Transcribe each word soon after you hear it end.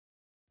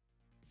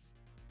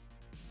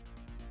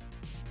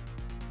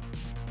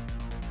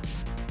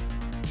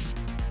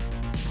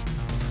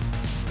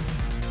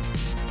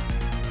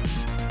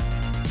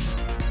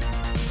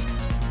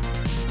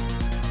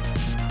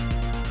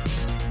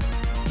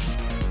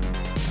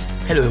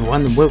Hello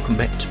everyone and welcome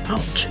back to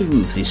part 2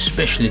 of this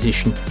special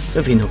edition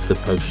of In Off the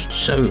Post.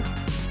 So,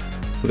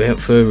 without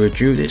further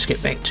ado, let's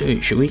get back to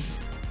it, shall we?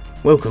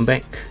 Welcome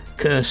back,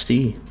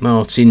 Kirsty,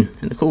 Martin,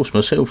 and of course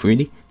myself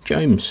really,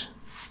 James.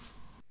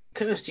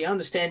 Kirsty, I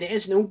understand it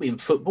hasn't all been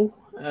football.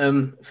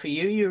 For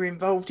you, you're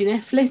involved in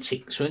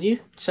athletics, weren't you?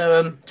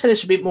 So tell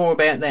us a bit more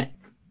about that.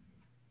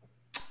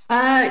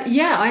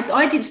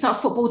 I didn't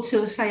start football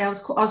till, say, I was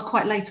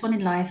quite late on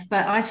in life,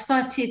 but I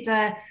started,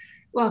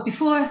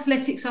 before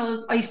athletics,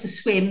 I used to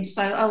swim.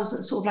 So I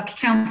was sort of like a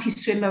county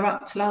swimmer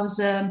up till I was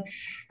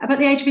about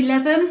the age of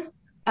 11.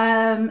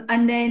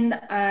 And then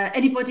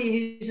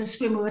anybody who's a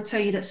swimmer will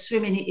tell you that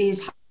swimming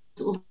is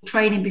sort of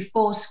training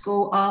before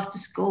school, after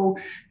school,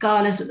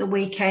 galas at the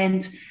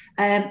weekend.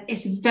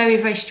 It's a very,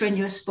 very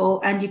strenuous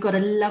sport and you've got to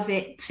love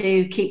it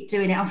to keep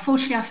doing it.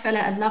 Unfortunately, I fell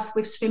out of love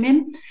with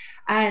swimming.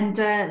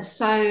 And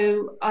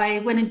so I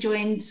went and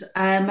joined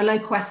a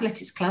local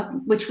athletics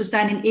club, which was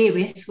down in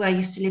Erith, where I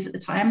used to live at the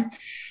time.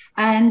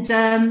 And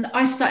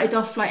I started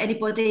off like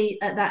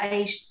anybody at that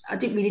age. I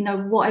didn't really know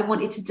what I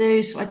wanted to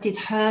do. So I did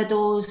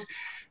hurdles,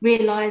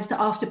 realised that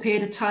after a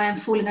period of time,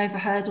 falling over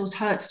hurdles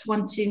hurts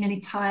one too many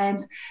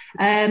times.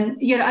 And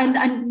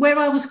where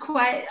I was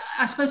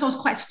I suppose I was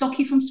quite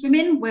stocky from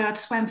swimming, where I'd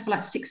swam for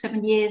like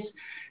 6-7 years.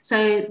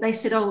 So they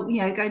said, go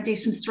and do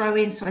some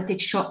throwing. So I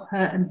did shot put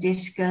and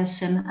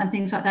discus and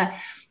things like that.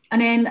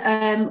 And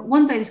then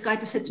one day this guy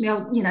just said to me,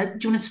 do you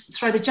want to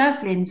throw the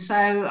javelin? So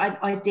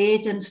I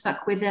did and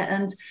stuck with it.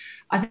 And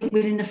I think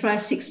within the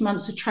first 6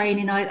 months of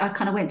training, I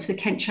kind of went to the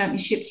Kent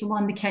Championships and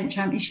won the Kent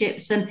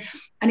Championships. And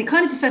it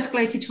kind of just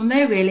escalated from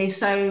there, really.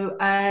 So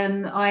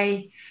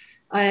I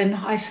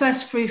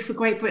first flew for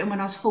Great Britain when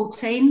I was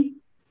 14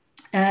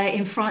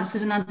 in France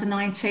as an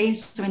under-19,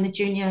 so in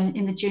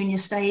the junior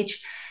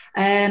stage.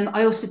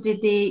 I also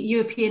did the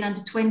European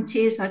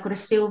under-20s. I got a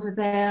silver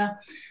there.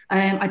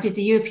 I did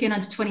the European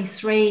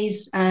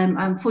under-23s.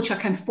 Unfortunately,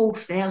 I came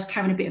fourth there. I was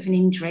carrying a bit of an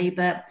injury,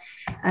 but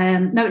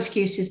no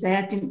excuses there.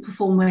 I didn't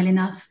perform well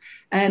enough.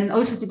 I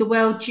also did the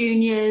World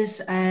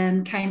Juniors,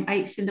 came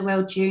eighth in the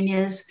World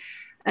Juniors.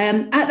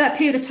 At that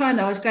period of time,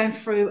 though, I was going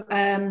through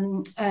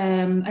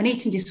an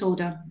eating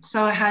disorder.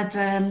 So I had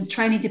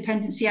training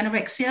dependency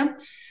anorexia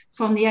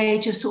from the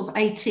age of sort of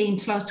 18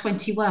 till I was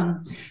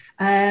 21.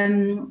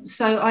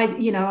 So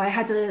I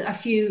had a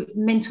few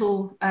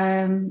mental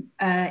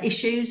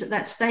issues at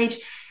that stage,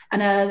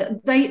 and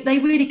they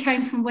really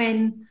came from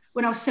when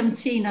I was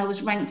 17. I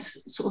was ranked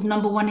sort of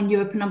number 1 in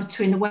Europe and number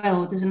 2 in the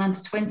world as an under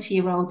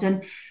 20-year-old,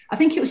 and I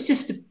think it was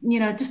just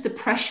the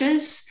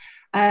pressures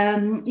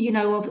of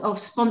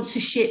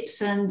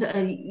sponsorships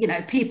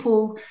and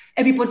people.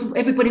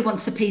 Everybody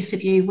wants a piece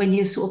of you when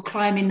you're sort of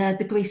climbing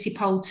the greasy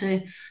pole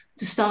to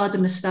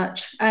stardom as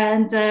such,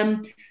 and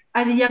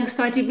as a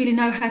youngster, I didn't really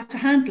know how to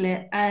handle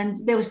it. And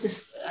there was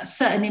just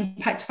certain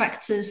impact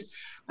factors.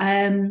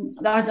 I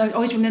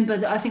always remember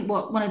that I think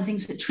one of the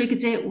things that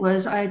triggered it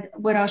was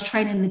when I was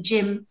training in the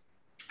gym,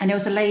 and there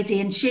was a lady,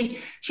 and she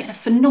had a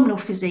phenomenal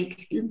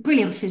physique,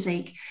 brilliant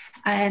physique.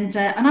 And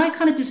I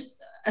kind of just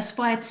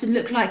aspired to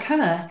look like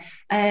her.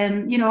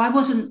 I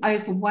wasn't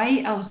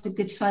overweight. I was a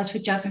good size for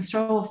javelin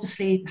throw,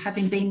 obviously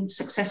having been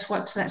successful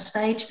up to that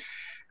stage.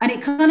 And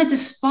it kind of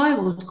just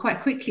spiraled quite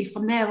quickly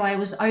from there. I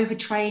was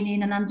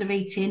overtraining and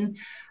under-eating,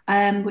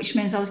 which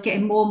means I was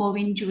getting more and more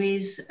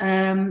injuries.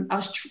 I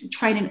was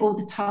training all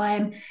the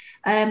time.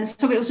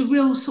 So it was a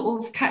real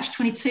sort of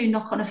catch-22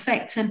 knock-on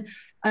effect. And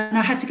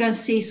I had to go and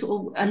see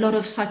sort of a lot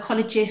of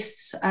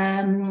psychologists.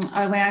 I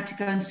had to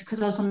go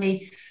because I was on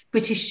the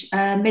British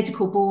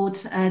Medical Board,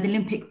 the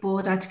Olympic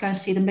Board. I had to go and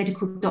see the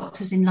medical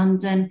doctors in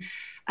London.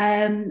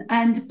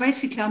 And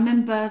basically, I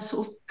remember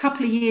sort of a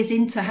couple of years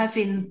into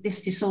having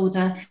this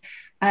disorder,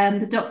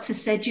 the doctor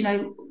said,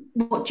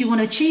 what do you want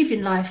to achieve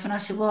in life? And I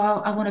said,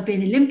 well, I want to be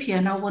an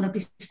Olympian. I want to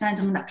be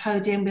standing on that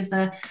podium with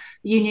the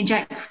Union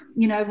Jack,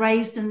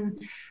 raised.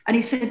 And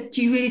he said,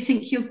 do you really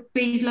think you'll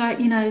be like,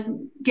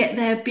 get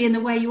there being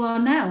the way you are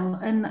now?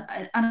 And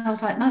I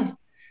was like, no.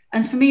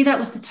 And for me, that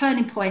was the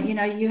turning point.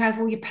 You have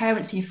all your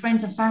parents and your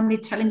friends and family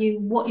telling you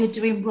what you're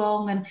doing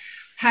wrong and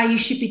how you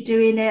should be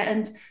doing it.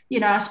 And,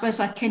 I suppose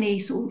like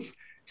any sort of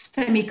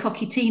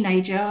semi-cocky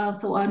teenager, I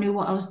thought I knew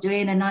what I was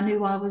doing and I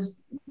knew I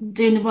was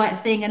doing the right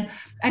thing. And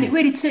it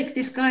really took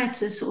this guy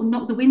to sort of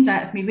knock the wind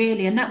out of me,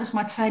 really. And that was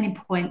my turning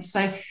point.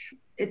 So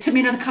it took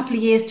me another couple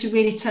of years to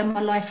really turn my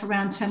life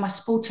around, turn my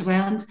sport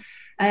around.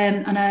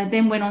 And I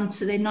then went on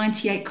to the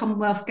 98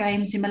 Commonwealth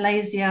Games in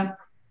Malaysia,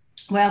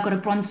 where I got a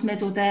bronze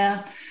medal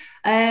there.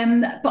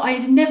 But I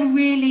never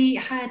really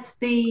had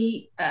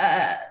the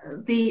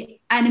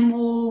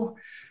animal,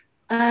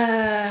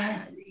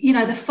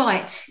 the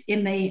fight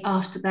in me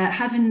after that.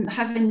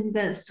 Having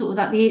the sort of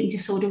like the eating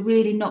disorder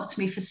really knocked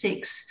me for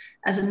six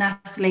as an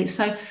athlete.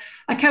 So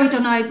I carried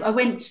on. I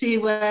went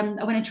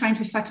and trained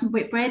with Fatima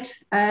Whitbread.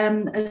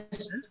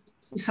 As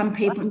some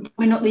people,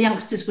 not the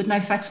youngsters would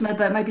know Fatima,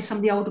 but maybe some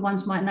of the older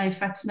ones might know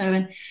Fatima.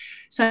 And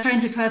so I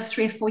trained with her for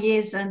 3 or 4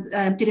 years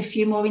and did a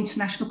few more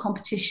international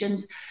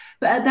competitions.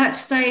 But at that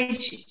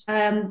stage,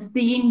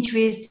 the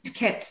injuries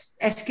kept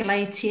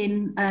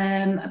escalating.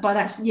 By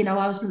that,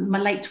 I was in my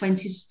late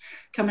 20s,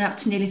 coming up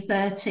to nearly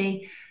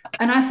 30,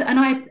 and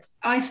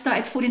I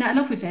started falling out of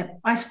love with it.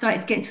 I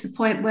started getting to the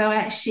point where I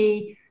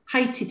actually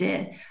hated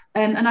it.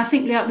 And I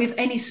think that with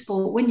any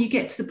sport, when you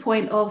get to the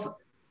point of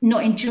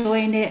not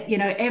enjoying it,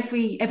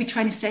 every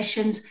training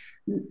session's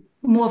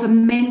more of a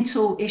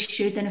mental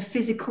issue than a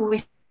physical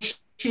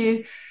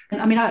issue.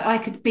 I mean, I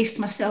could beast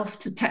myself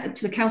to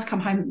the cows come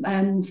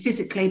home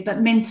physically,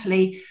 but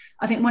mentally,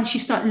 I think once you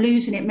start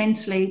losing it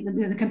mentally,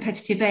 the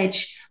competitive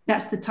edge,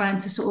 that's the time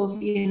to sort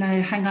of,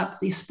 hang up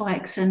the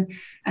spikes and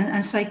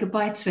say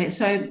goodbye to it.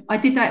 So I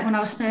did that when I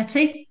was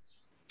 30.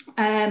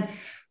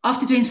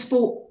 After doing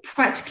sport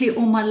practically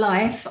all my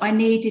life, I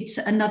needed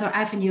another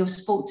avenue of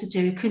sport to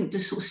do. I couldn't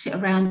just sort of sit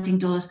around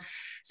indoors.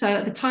 So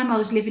at the time I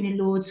was living in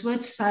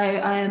Lordswood, so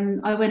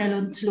I went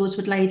along to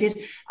Lordswood Ladies,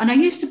 and I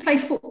used to play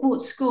football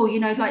at school,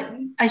 like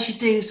as you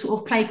do,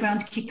 sort of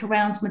playground kick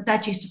arounds. My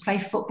dad used to play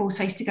football,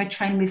 so I used to go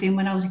train with him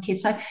when I was a kid.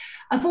 So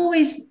I've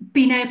always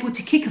been able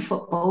to kick a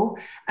football,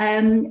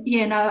 and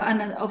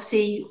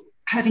obviously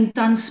having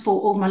done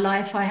sport all my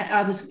life,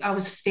 I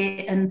was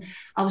fit and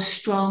I was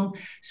strong.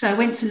 So I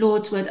went to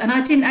Lordswood, and I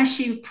didn't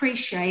actually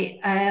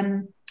appreciate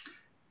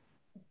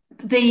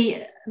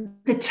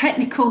the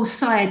technical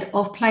side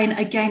of playing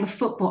a game of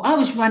football. I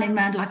was running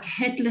around like a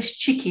headless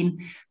chicken,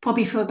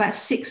 probably for about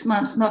 6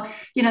 months.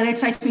 They'd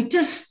say to me,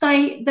 just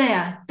stay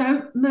there,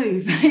 don't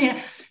move.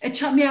 They'd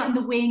chuck me out on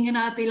the wing, and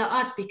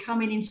I'd be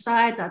coming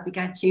inside, I'd be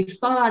going too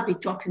far, I'd be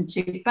dropping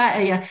too back.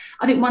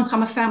 I think one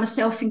time I found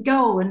myself in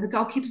goal, and the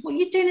goalkeeper, what are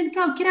you doing in the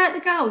goal? Get out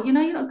the goal, you're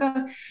not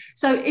going.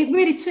 So it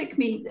really took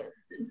me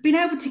being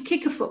able to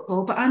kick a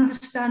football but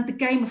understand the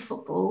game of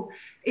football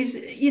is,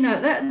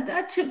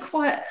 that took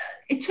quite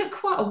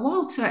a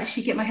while to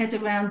actually get my head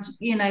around,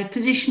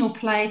 positional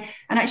play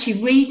and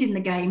actually reading the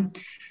game.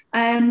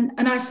 And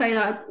I say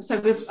that, so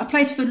I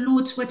played for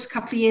Lordswood for a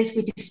couple of years.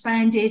 We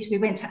disbanded, we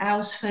went to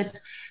Alresford,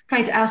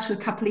 played at Alresford for a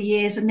couple of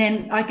years, and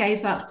then I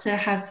gave up to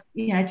have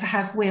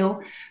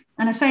Will.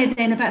 And I say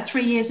then about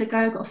 3 years ago,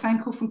 I got a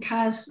phone call from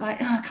Kaz, like,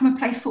 come and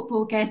play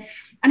football again.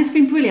 And it's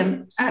been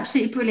brilliant,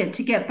 absolutely brilliant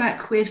to get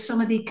back with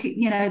some of the,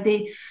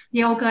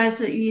 the old guys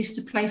that you used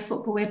to play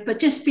football with, but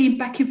just being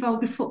back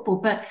involved with football.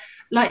 But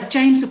like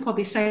James will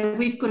probably say,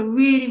 we've got a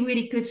really,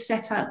 really good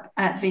setup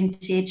at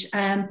Vintage.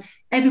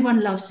 Everyone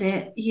loves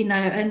it,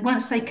 and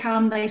once they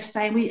come, they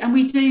stay. And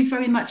we do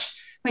very much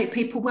make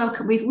people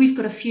welcome. We've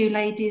got a few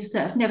ladies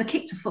that have never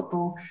kicked a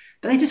football,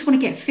 but they just want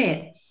to get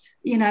fit.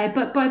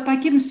 But by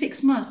giving them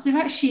 6 months, they've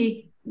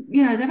actually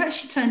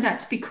turned out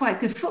to be quite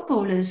good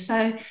footballers.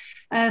 So,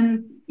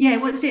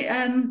 what's it?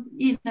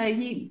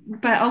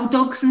 About old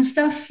dogs and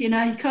stuff. You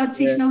can't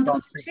teach an old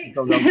dog tricks.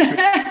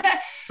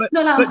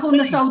 Not like I'm calling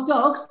us old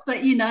dogs,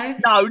 but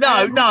No.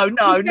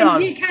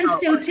 You can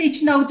still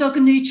teach an old dog a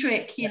new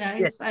trick.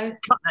 Yeah. So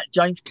cut that,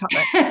 James. Cut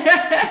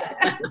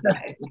that.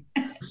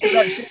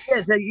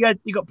 So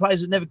you got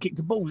players that never kicked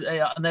the ball,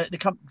 and they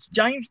come.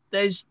 James,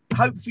 there's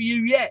hope for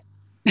you yet.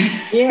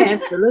 Yeah,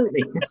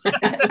 absolutely.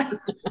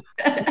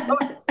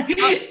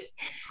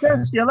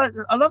 Kirsty,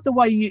 I love the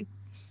way you.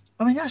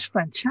 I mean, that's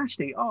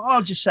fantastic.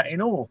 I just sat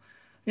in awe.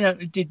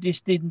 Did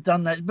this, didn't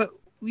done that, but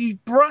you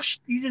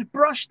just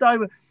brushed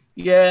over.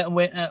 Yeah, and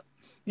went out.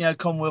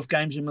 Commonwealth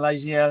Games in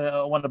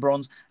Malaysia, won the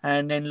bronze,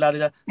 and then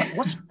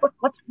What's?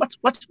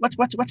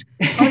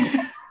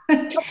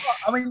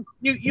 I mean,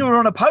 you were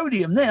on a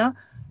podium there.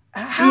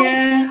 How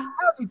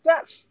did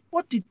that?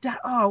 What did that?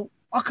 Oh,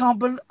 I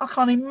can't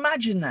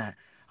imagine that.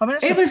 I mean,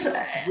 it was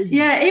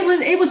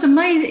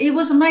amazing. It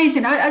was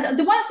amazing.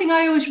 The one thing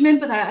I always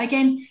remember that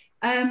again.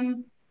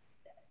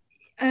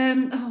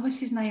 What's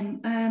his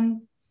name?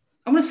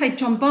 I want to say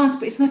John Barnes,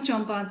 but it's not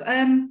John Barnes.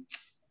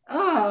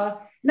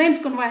 Name's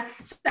gone away.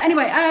 So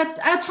anyway,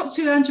 our top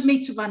 200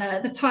 meter runner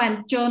at the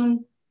time,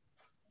 John.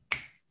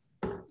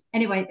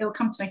 Anyway, it'll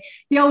come to me.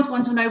 The old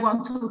ones will know what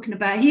I'm talking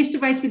about. He used to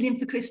race with him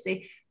for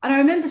Christie, and I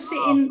remember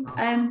sitting.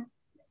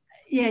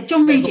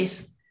 John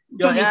Regis.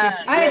 John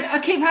Regis. I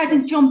keep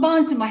having John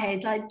Barnes in my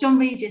head, like John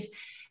Regis.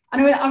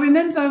 And I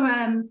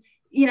remember,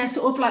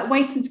 sort of like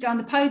waiting to go on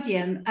the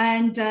podium,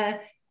 and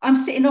I'm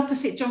sitting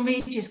opposite John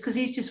Regis because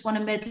he's just won a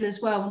medal as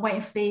well. I'm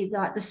waiting for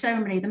the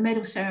ceremony, the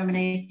medal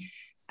ceremony.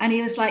 And he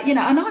was like, and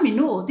I'm in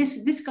awe.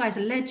 This guy's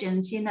a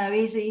legend.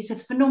 He's a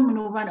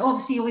phenomenal runner.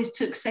 Obviously, he always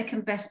took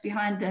second best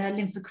behind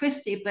Linford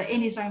Christie, but in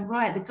his own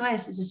right, the guy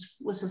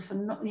was a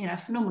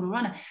phenomenal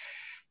runner.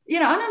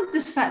 And I'm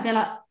just sat there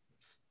like,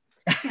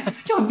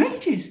 it's John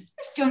Regis.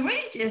 It's John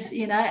Regis.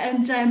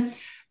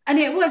 And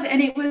it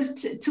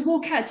was to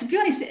walk out. To be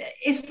honest,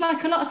 it's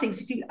like a lot of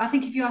things. I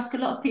think if you ask a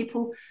lot of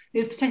people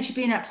who've potentially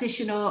been in that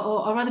position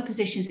or other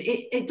positions,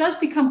 it does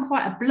become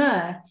quite a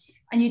blur,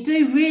 and you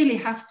do really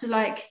have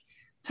to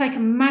take a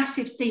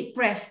massive deep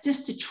breath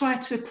just to try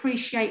to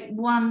appreciate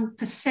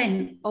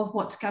 1% of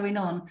what's going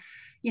on,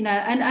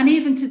 and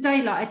even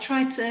today, I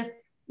try to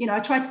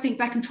think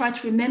back and try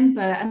to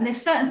remember, and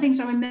there's certain things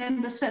I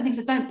remember, certain things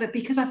I don't, but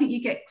because I think you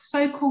get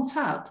so caught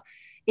up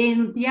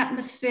in the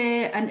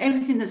atmosphere and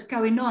everything that's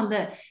going on,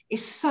 that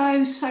it's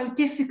so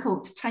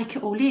difficult to take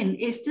it all in.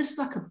 It's just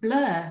like a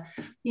blur,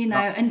 you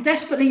know, and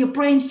desperately your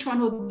brain's trying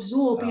to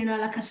absorb, you know,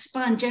 like a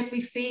sponge,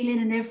 every feeling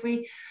and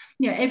every,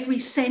 you know, every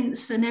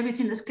sense and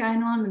everything that's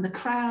going on, and the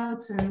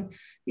crowds, and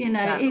you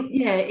know,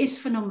 it's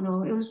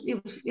phenomenal.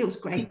 It was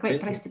great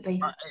place to be.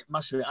 It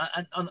must have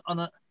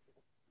been.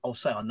 I'll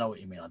say I know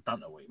what you mean. I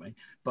don't know what you mean,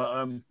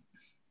 but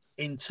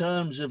in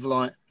terms of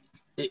like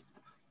it,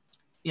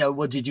 you know,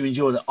 what did you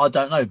enjoy? That I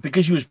don't know,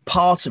 because you was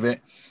part of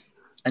it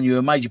and you were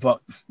a major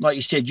part. Like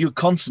you said, you're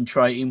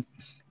concentrating,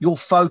 you're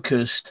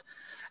focused,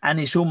 and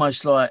it's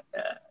almost like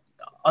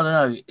I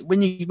don't know,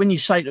 when you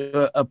say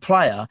to a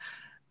player,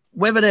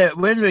 whether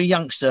they're a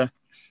youngster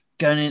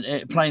going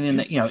in playing in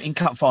the, you know, in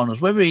cup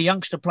finals, whether a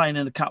youngster playing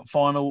in the cup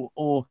final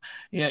or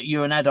you know,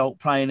 you're an adult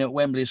playing at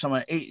Wembley or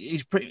somewhere,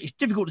 it's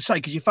difficult to say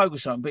because you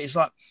focus on it, but it's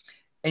like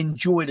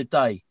enjoy the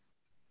day.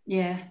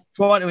 Yeah.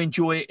 Try to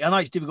enjoy it. I know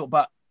it's difficult,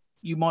 but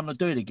you might not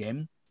do it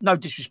again. No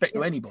disrespect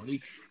to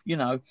anybody, you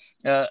know,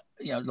 like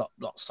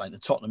saying to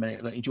Tottenham,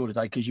 enjoy the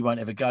day because you won't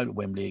ever go to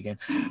Wembley again.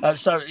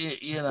 So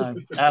you know,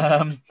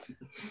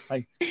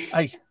 hey.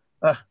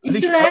 You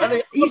still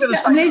there?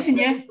 I'm losing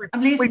you.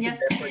 I'm losing you. At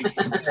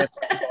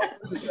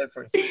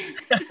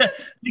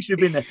least we've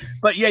been there.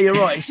 But yeah, you're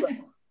right. It's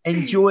like,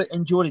 enjoy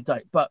the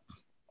day. But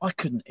I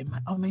couldn't.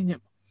 I mean,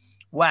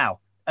 wow.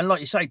 And like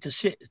you say, to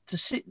sit.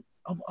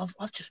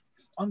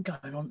 I'm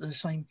going on to the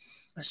same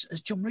as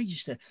John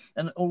Regis there,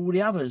 and all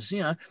the others.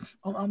 You know,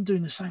 I'm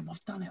doing the same.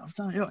 I've done it,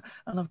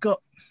 and I'm going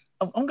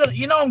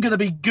to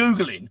be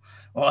Googling.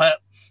 Right?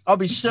 I'll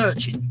be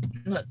searching,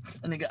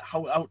 and they get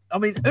I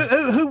mean,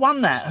 who won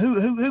that?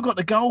 Who got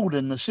the gold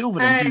and the silver?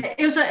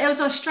 It was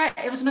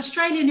an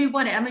Australian who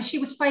won it. I mean, she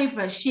was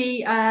favourite.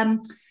 She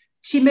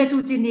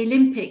medalled in the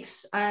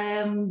Olympics,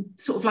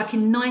 sort of like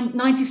in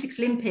 96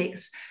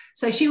 Olympics.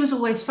 So she was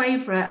always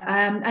favourite,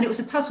 and it was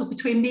a tussle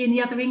between me and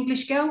the other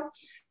English girl,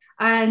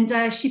 and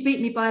she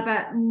beat me by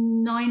about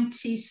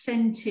 90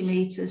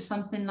 centimetres,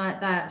 something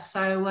like that.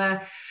 So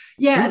I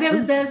got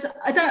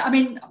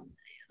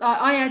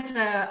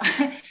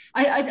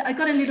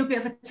a little bit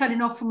of a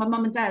telling off from my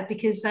mum and dad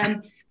because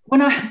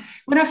when I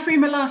threw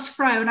my last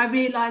throw and I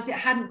realised it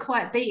hadn't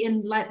quite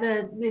beaten like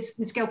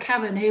this girl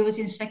Karen, who was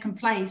in second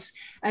place,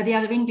 the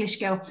other English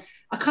girl,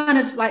 I kind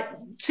of like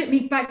took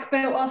me back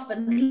belt off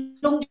and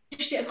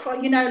launched it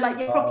across, you know, like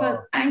your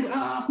proper angle.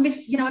 Oh, I've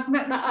missed, you know, I've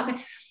met that up.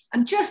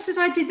 And just as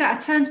I did that, I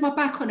turned my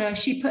back on her.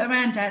 She put her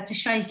hand out to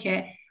shake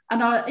it.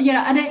 And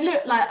and it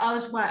looked like I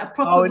was like a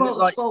proper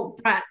rock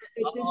sport brat.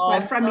 It was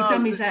like throwing me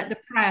dummies out the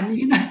pram,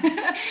 you know.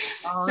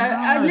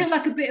 I looked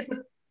like a bit of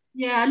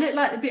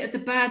the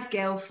bad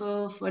girl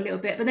for a little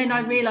bit. But then I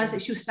realised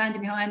that she was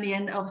standing behind me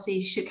and obviously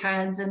shook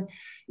hands and,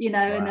 you know,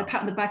 and the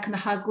pat on the back and the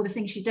hug, all the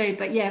things you do.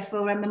 But yeah,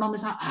 for my mum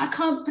was like, I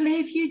can't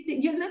believe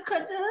you look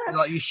at her.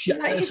 Like you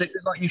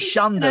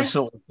shunned her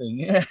sort of thing,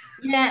 yeah.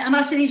 Yeah, and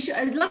I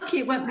said, lucky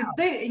it won't be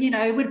boot, you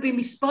know, it would have been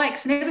me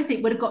spikes and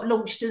everything would have got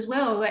launched as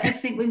well.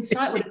 Everything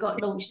inside would have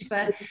got launched.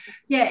 But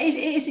yeah,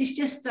 it's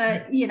just,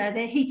 you know,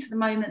 the heat of the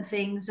moment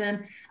things.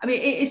 And I mean,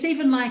 it's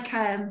even like,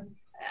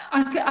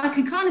 I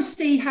can kind of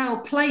see how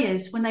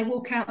players, when they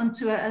walk out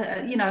onto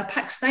a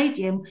packed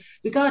stadium,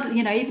 regardless,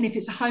 you know, even if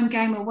it's a home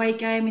game or away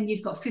game and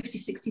you've got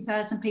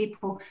 50,000-60,000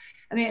 people.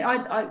 I mean,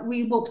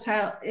 we walked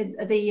out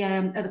at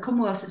the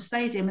Commonwealth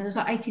Stadium and there was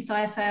like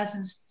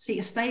 85,000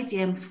 seat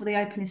stadium for the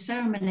opening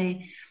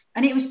ceremony,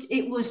 and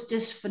it was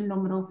just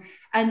phenomenal.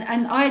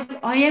 And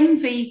I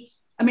envy.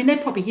 I mean, they're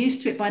probably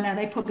used to it by now.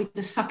 They probably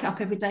just suck it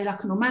up every day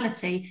like a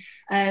normality.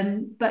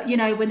 But, you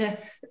know, when the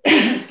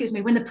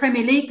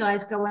Premier League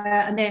guys go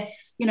out and they're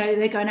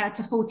going out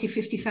to 40,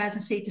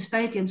 50,000 seater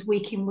stadiums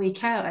week in,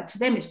 week out, to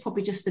them, it's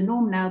probably just the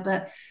norm now.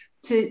 But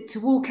to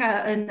walk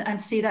out and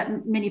see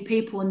that many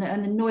people and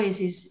the noise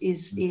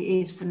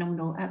is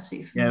phenomenal,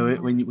 absolutely phenomenal.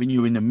 Yeah, when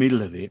you're in the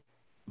middle of it,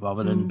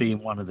 rather than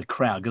being one of the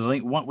crowd, because I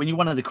think when you're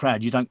one of the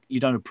crowd, you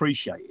don't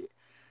appreciate it.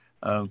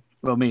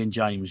 Well, me and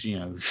James, you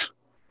know,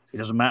 it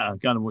doesn't matter.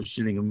 Going to watch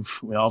Gillingham,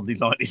 we're hardly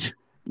likely to,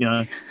 you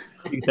know,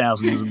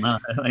 2,000 doesn't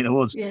matter. I mean, it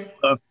was. Yeah.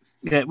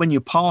 When you're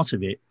part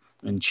of it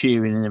and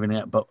cheering and everything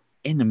else, but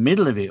in the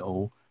middle of it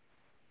all,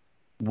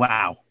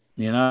 wow,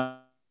 you know.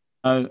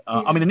 I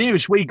mean, the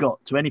nearest we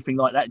got to anything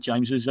like that,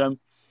 James, was at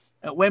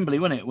Wembley,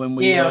 wasn't it? When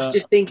we, I was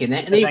just thinking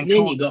that. And even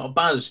then you got a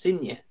buzz,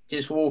 didn't you?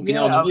 Just walking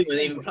on, you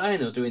weren't even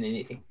playing or doing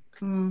anything.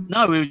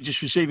 No, we were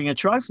just receiving a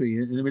trophy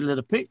in the middle of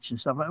the pitch and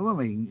stuff like that, weren't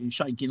we?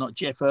 Shaking like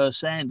Jeff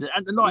Hurst and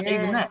not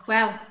even that.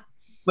 Wow.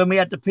 When we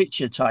had the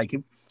picture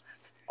taken,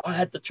 I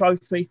had the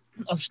trophy.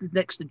 I was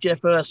next to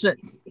Jeff Hurst.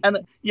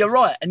 And you're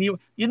right. And you're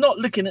not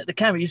looking at the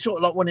camera. You sort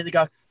of like wanted to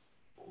go.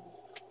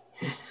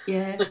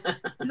 Yeah.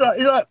 It's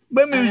like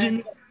when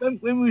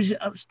we was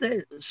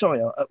upstairs.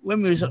 Sorry,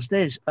 when we was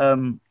upstairs,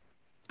 and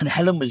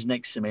Helen was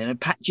next to me, and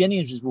Pat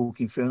Jennings was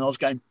walking through, and I was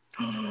going.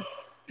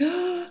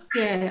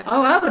 Yeah.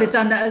 Oh, I would have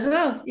done that as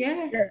well.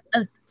 Yeah.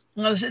 And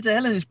I said to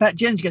Helen, "It's Pat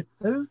Jennings." She goes,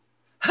 "Who?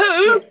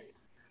 Who?"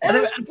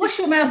 Wash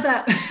your mouth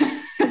out.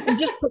 And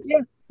just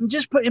and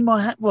just putting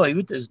my hand. Well, he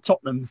was a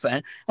Tottenham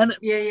fan, and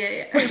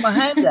putting my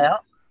hand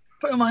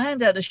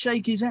out to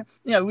shake his hand,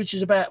 which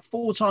is about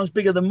 4 times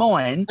bigger than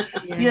mine.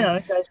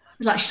 Going,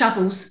 like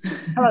shovels.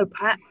 Hello,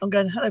 Pat. I'm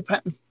going, hello,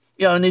 Pat.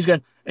 And he's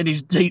going, in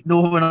his deep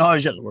Northern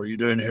Irish, what are you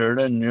doing here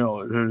then?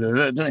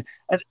 And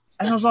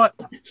I was like,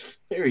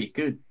 very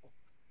good.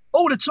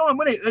 All the time,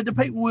 wasn't it? The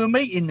people we were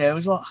meeting there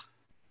was like,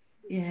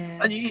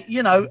 and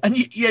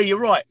you're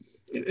right.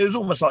 It was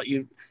almost like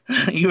you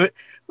what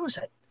was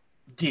that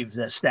div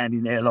that's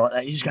standing there like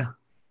that? You just go,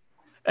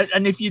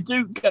 and if you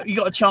do, you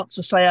got a chance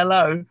to say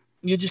hello.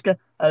 You just go,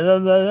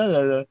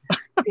 hello.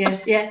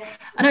 Yeah.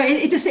 I know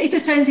it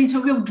just turns into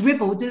a real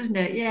dribble, doesn't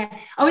it? Yeah.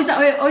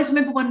 I always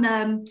remember when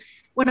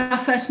I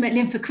first met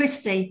Linford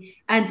Christie,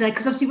 and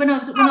because obviously when I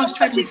was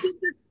training.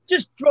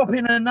 Just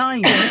dropping a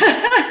name.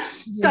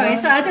 Sorry,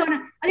 I don't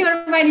want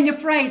to rain in your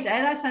parade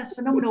there. That sounds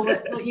phenomenal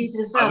what you did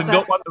as well. I haven't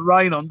got one to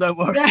rain on, don't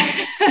worry.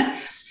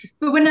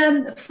 But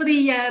when for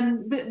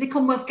the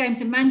Commonwealth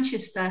Games in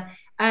Manchester,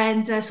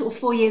 and sort of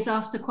 4 years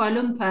after Kuala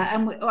Lumpur,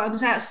 and I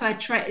was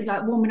outside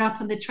warming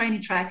up on the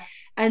training track,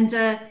 and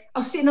I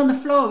was sitting on the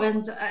floor,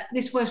 and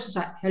this voice was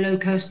like, "Hello,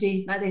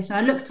 Kirsty," like this, and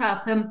I looked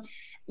up, and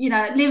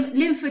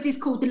Linford is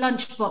called the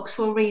lunchbox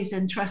for a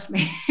reason. Trust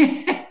me.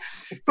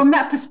 From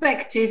that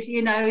perspective,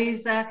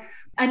 he's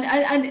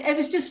and it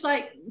was just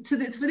like for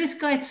this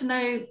guy to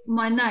know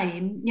my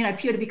name,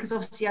 purely because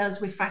obviously I was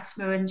with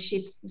Fatima and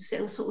she'd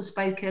sort of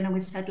spoken and we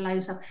said hello.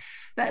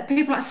 But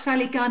people like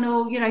Sally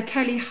Gunnell,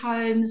 Kelly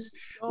Holmes,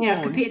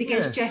 I've competed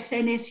against Jess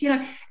Ennis,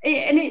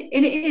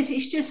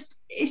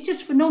 it's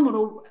just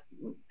phenomenal,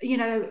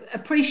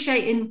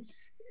 appreciating,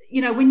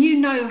 when you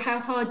know how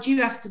hard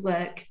you have to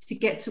work to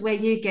get to where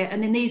you get,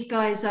 and then these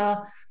guys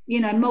are,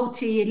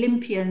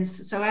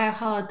 multi-Olympians, so how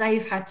hard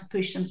they've had to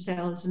push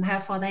themselves and how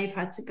far they've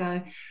had to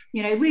go.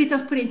 It really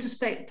does put it into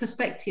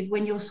perspective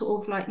when you're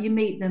sort of like, you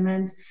meet them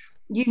and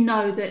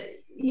that,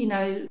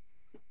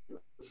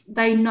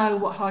 they know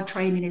what hard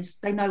training is.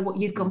 They know what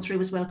you've gone through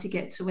as well to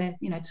get to where,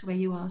 to where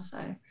you are.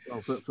 So,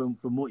 well,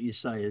 from what you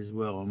say as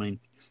well, I mean,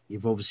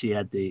 you've obviously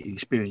had the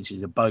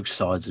experiences of both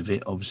sides of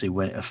it, obviously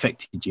when it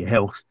affected your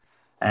health,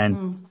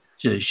 and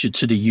to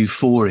the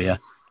euphoria,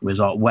 it was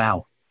like,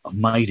 wow, I've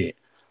made it.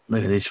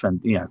 Look at this, and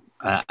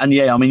I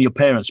mean, your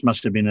parents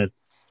must have been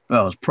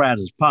as proud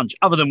as punch,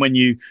 other than when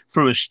you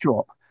threw a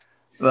strop.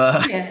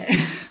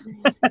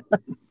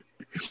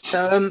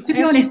 So, to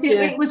be honest,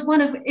 it was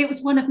one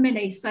of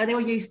many, so they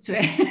were used to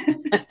it.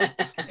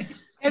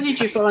 How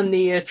did you find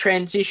the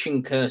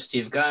transition,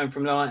 Kirsty, of going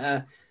from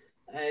like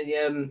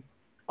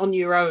on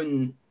your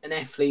own, an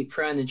athlete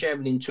throwing the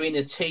javelin, to in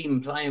a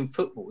team playing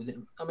football?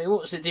 I mean,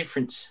 what was the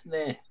difference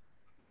there?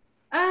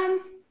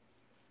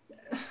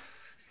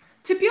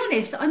 To be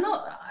honest, I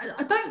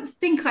don't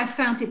think I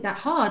found it that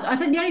hard. I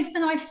think the only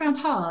thing I found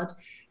hard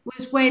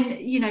was when,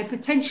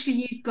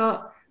 potentially you've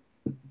got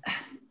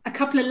a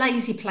couple of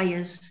lazy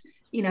players,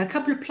 a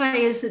couple of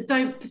players that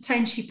don't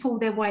potentially pull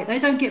their weight. They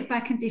don't get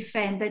back and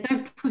defend. They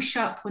don't push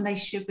up when they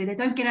should be. They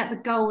don't get out the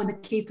goal when the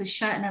keeper's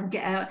shouting at them,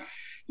 get out.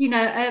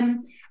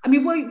 I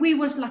mean, we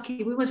was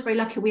lucky. We was very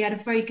lucky. We had a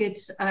very good,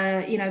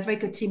 very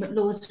good team at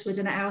Lordsford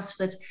and at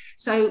Alresford.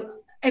 So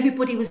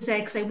everybody was there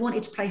because they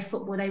wanted to play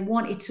football. They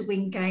wanted to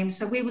win games.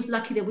 So we was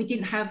lucky that we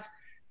didn't have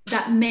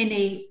that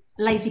many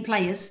lazy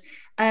players.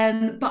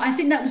 But I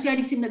think that was the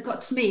only thing that got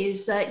to me,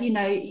 is that,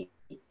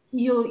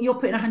 you're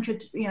putting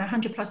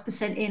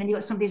 100+% in, and you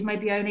got somebody who's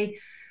maybe only,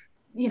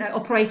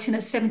 operating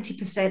at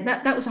 70%.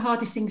 That was the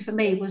hardest thing for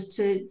me, was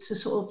to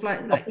sort of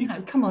like,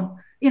 come on,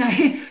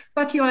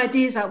 buck your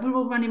ideas up. We're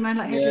all running around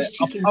like headless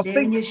chickens here,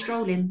 and you're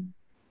strolling.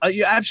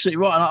 You're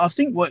absolutely right. And I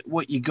think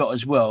what you got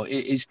as well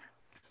is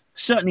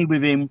certainly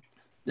with him,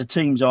 the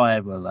teams I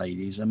have were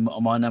ladies, and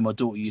I know my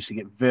daughter used to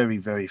get very,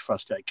 very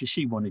frustrated because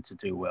she wanted to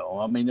do well.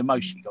 I mean, the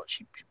most she got,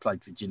 she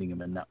played for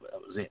Gillingham, and that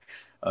was it.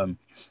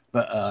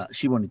 But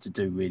she wanted to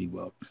do really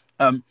well.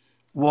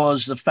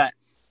 Was the fact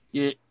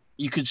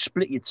you could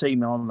split your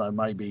team, I don't know,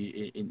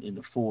 maybe in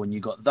the 4, and you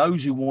got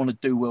those who want to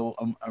do well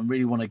and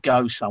really want to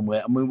go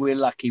somewhere. I mean, we're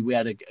lucky we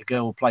had a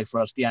girl who played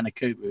for us, Deanna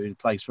Cooper, who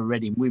plays for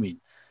Reading Women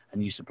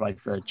and used to play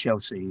for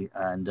Chelsea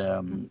and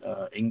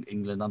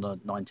England under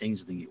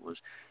 19s, I think it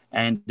was.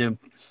 And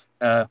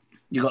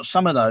you got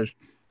some of those.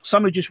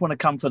 Some who just want to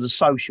come for the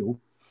social.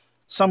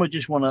 Some who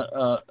just want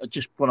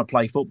to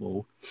play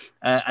football,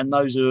 and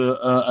those who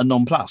are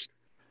nonplussed.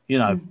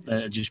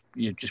 Just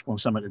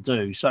want something to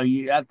do. So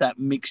you have that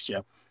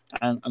mixture,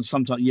 and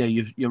sometimes,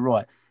 you're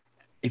right.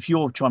 If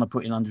you're trying to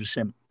put in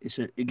 100%,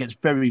 it gets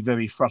very,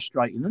 very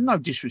frustrating. And no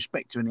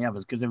disrespect to any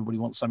others, because everybody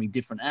wants something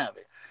different out of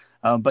it.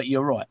 But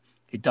you're right.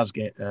 It does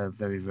get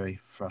very, very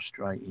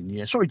frustrating.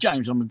 Yeah. Sorry,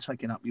 James, I'm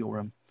taking up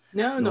your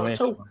No, not at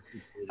all.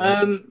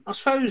 I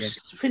suppose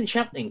to finish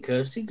up then,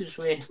 Kirsty, because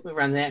we're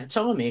running out of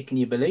time here, can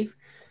you believe?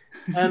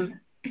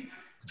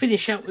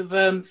 Finish up with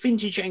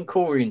Vintage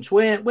Anchorians.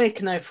 Where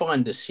can they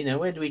find us?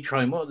 Where do we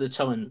train? What are the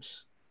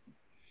times?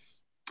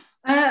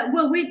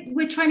 Well,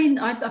 we're training,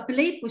 I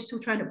believe we're still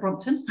training at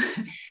Brompton.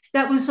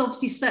 That was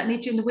obviously certainly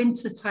during the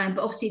winter time,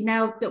 but obviously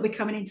now that we're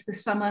coming into the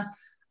summer,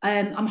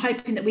 I'm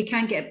hoping that we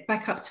can get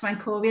back up to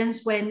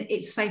Ancorians when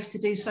it's safe to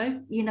do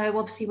so. You know,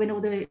 obviously when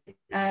all the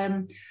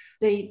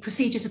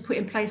procedures are put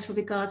in place with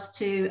regards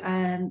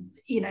to,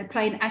 you know,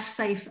 playing as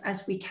safe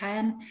as we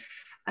can.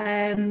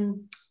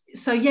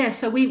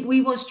 So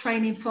we was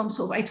training from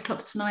sort of 8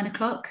 o'clock to 9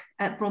 o'clock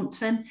at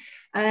Brompton.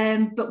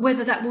 But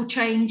whether that will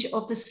change,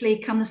 obviously,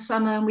 come the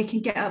summer and we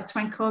can get up to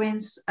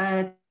Ancorians,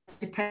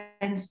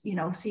 depends, you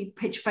know, obviously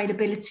pitch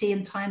availability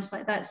and times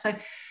like that. So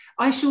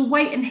I shall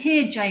wait and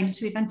hear,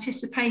 James, with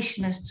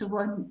anticipation as to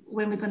when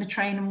we're going to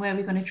train and where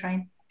we're going to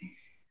train.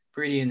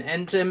 Brilliant.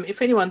 And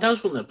if anyone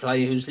does want to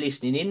play who's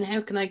listening in,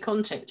 how can they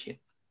contact you?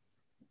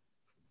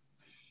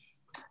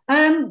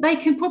 They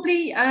can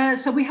probably.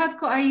 So we have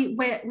got a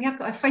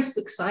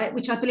Facebook site,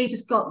 which I believe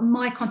has got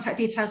my contact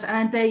details,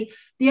 and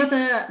the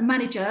other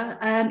manager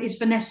is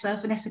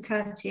Vanessa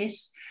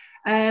Curtis.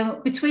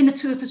 Between the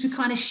two of us, we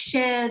kind of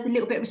share the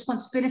little bit of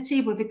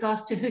responsibility with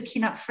regards to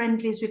hooking up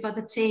friendlies with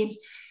other teams,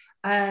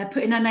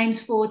 putting our names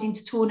forward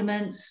into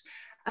tournaments.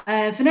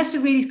 Vanessa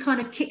really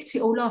kind of kicked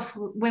it all off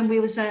when we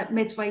was at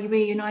Medway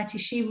Reunited.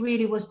 She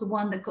really was the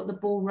one that got the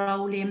ball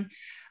rolling,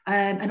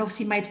 and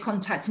obviously made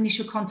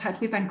initial contact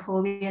with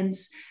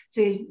Ancorians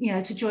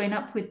to join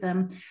up with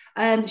them.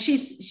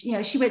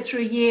 She went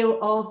through a year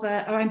of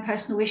her own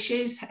personal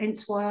issues,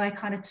 hence why I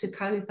kind of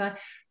took over.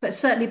 But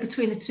certainly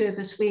between the two of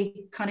us,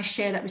 we kind of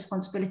share that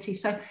responsibility.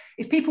 So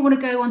if people want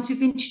to go onto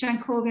Vintage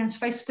Ancorians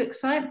Facebook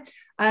site,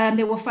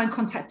 they will find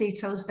contact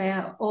details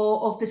there.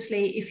 Or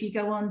obviously, if you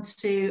go on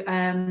to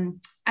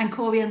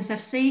Ancorians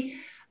FC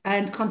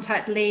and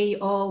contact Lee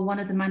or one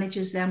of the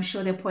managers there, I'm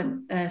sure they'll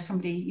point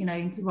somebody, you know,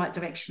 in the right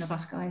direction of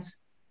us guys.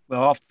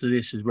 Well, after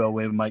this as well,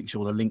 we'll make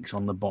sure the link's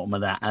on the bottom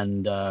of that,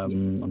 and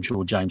I'm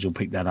sure James will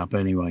pick that up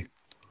anyway.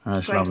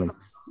 That's lovely.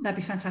 That'd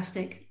be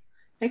fantastic.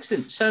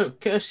 Excellent. So,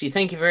 Kirsty,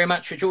 thank you very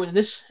much for joining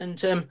us,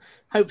 and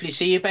hopefully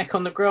see you back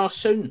on the grass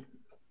soon.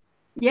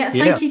 Yeah,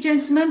 thank you,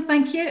 gentlemen.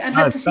 Thank you, and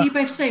hope to see you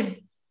both soon.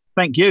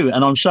 Thank you,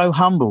 and I'm so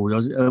humbled.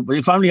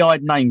 If only I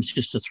had names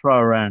just to throw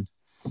around.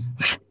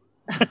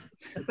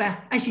 Well,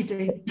 as you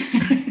do.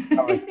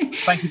 Right.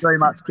 Thank you very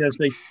much,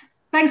 Kirsty.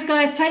 Thanks,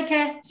 guys. Take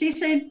care. See you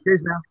soon.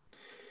 Cheers now.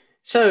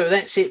 So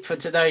that's it for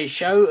today's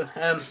show.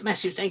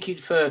 Massive thank you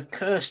for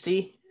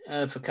Kirsty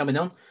for coming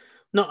on.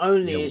 Not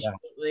only is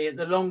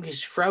the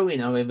longest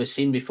throwing I've ever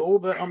seen before,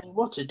 but I mean,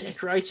 what a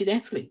decorated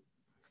athlete.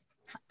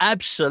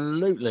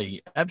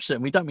 Absolutely.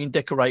 We don't mean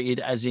decorated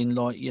as in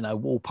like, you know,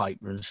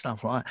 wallpaper and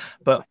stuff like that.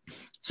 But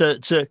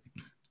to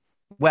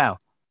wow,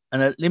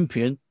 an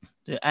Olympian,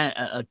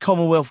 a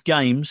Commonwealth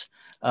Games,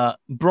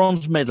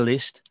 bronze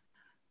medalist,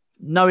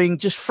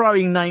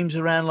 throwing names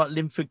around like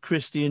Linford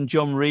Christie and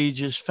John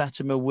Regis,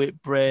 Fatima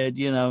Whitbread,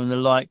 you know, and the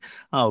like.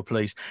 Oh,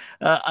 please.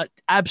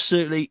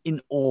 Absolutely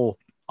in awe.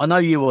 I know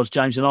you was,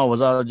 James, and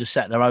I just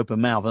sat there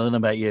open mouth. I don't know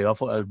about you. I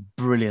thought it was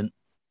brilliant.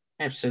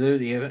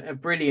 Absolutely. A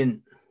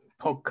brilliant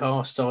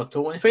podcast, I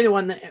thought. If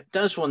anyone that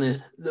does want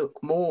to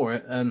look more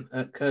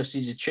at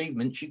Kirsty's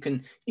achievements, you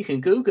can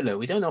Google her.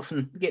 We don't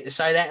often get to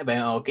say that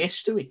about our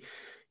guests, do we?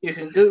 You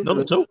can Google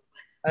Not at all.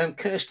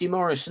 Kirsty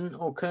Morrison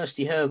or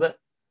Kirsty Herbert,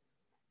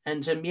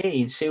 and you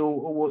can see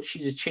all what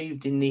she's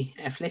achieved in the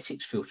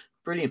athletics field.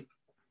 Brilliant.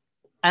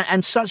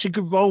 And such a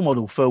good role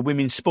model for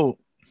women's sport,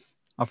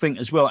 I think,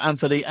 as well, and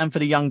for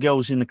the young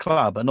girls in the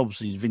club, and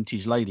obviously the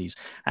vintage ladies.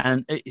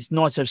 And it's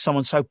nice to have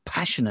someone so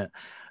passionate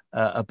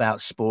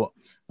about sport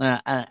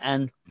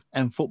and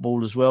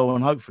football as well.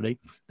 And hopefully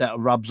that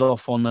rubs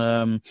off on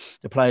the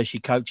players she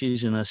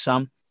coaches and her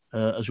son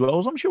as well,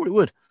 as I'm sure it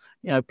would,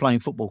 you know,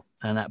 playing football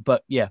and that.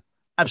 But yeah,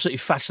 absolutely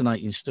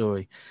fascinating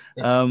story.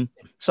 Yeah.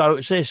 So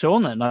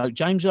on that note,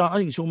 James, I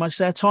think it's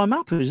almost our time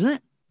up, isn't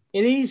it?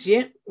 It is,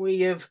 yeah.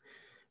 We have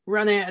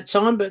run out of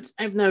time, but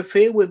have no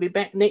fear, we'll be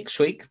back next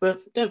week.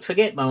 But don't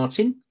forget,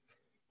 Martin,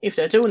 if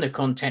they do want to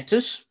contact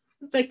us,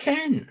 they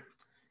can.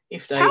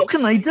 How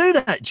can they do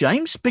that,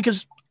 James?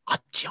 Because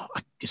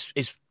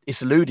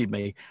it's eluded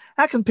me.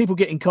 How can people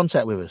get in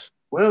contact with us?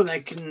 Well,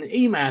 they can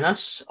email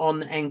us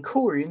on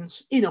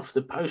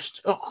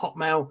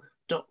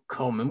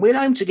ancorians@hotmail.com, and we'll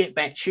aim to get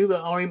back to you,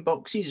 but our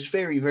inbox is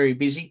very, very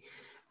busy.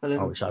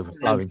 It's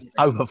overflowing.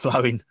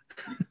 Overflowing.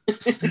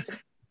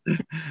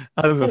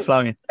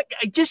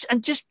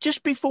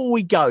 Just before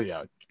we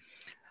go,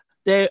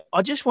 though,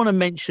 I just want to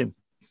mention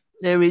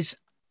there is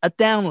a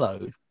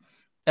download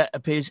that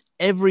appears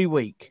every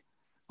week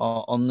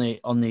on the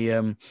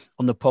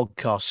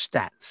podcast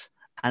stats,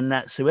 and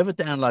that's whoever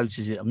downloads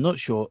it. I'm not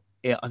sure.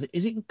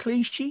 Is it in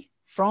Clichy,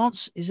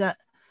 France? Is that?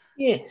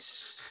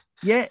 Yes.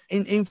 Yeah,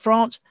 in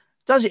France,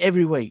 does it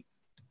every week.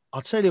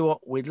 I'll tell you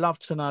what, we'd love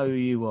to know who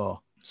you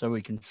are so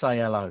we can say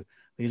hello,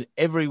 because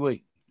every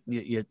week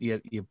you're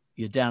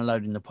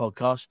downloading the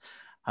podcast,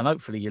 and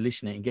hopefully you're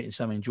listening and getting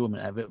some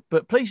enjoyment out of it.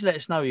 But please let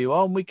us know who you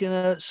are, and we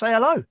can say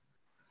hello.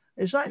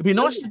 It'd be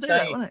nice to do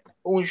that, wouldn't it?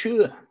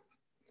 Bonjour.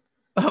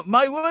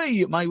 May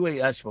we?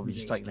 That's probably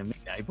just taking a minute.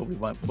 He probably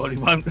won't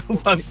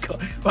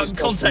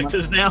contact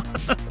us now.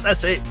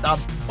 That's it. Done.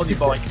 On your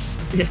bike.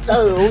 Yeah.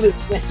 So all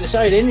that's left to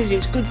say then is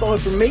it's goodbye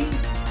from me.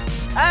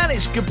 And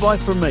it's goodbye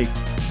from me.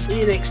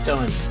 See you next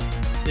time.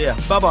 Yeah.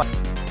 Bye bye.